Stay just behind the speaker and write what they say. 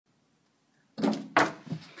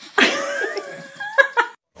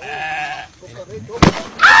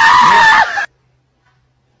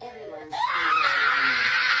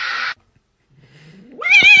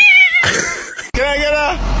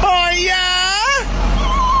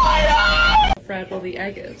fragile the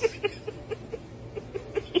egg is.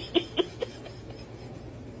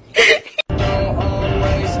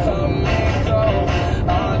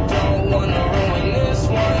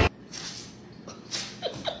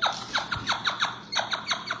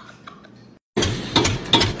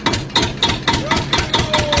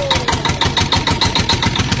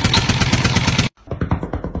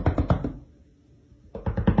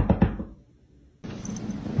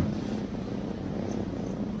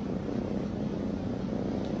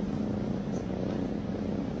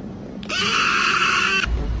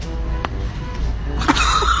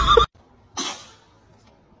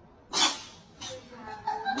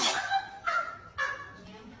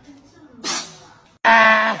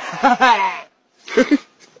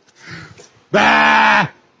 Bah!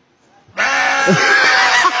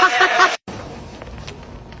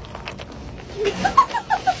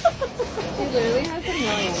 She literally has a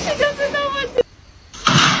million. She doesn't know what to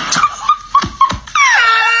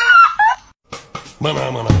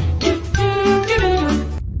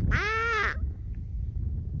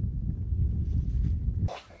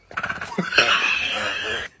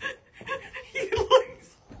He looks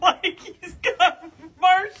like he's got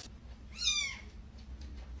marsh.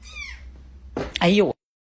 Ayo.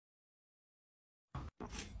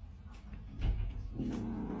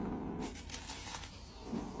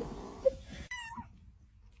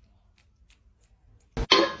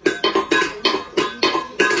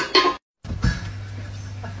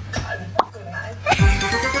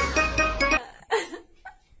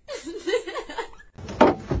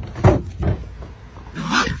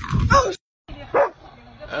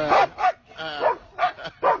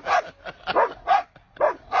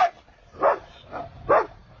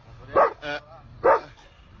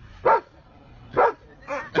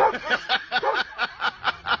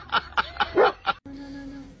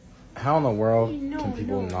 How in the world can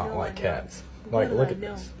people not like cats? Like, look at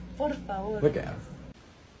this. What if I Look at him.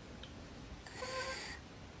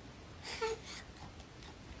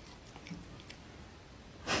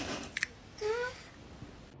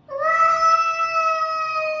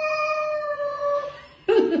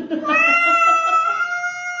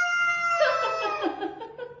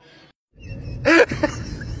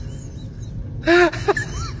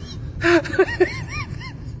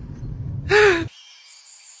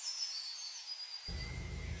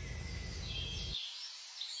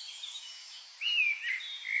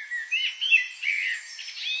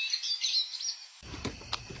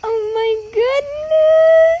 Oh my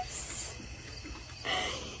goodness!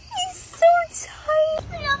 He's so tight!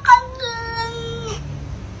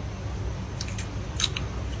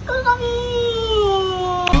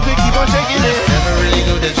 You could keep on shaking it. Never really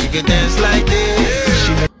knew that you could dance like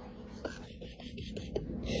this.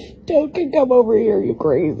 Don't come over here, you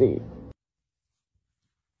crazy.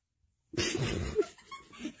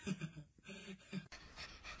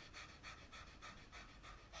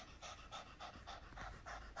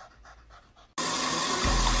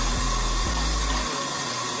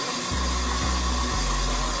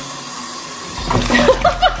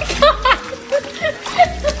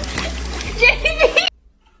 Jamie!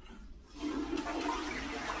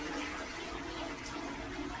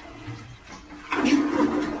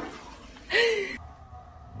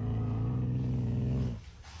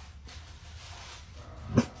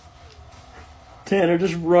 Tanner,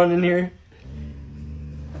 just run in here.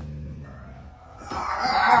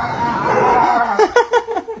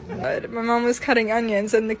 My mom was cutting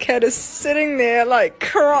onions and the cat is sitting there like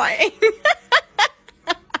crying.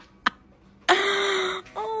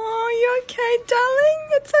 Oh, you okay, darling?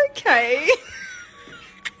 It's okay.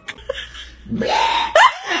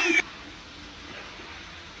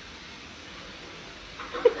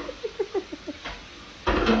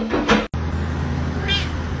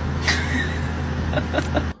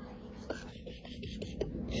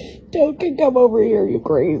 Don't come over here, you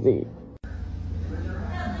crazy.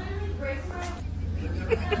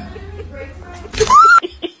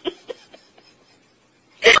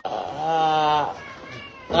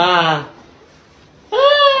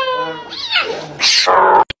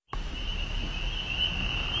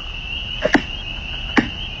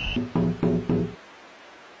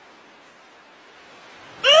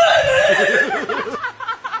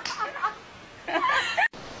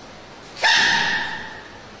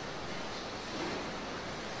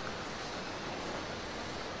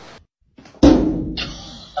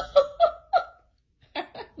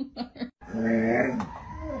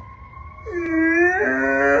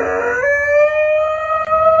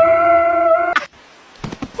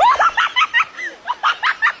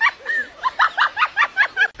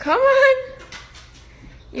 Come on.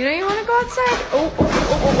 You know you want to go outside?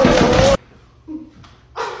 Oh.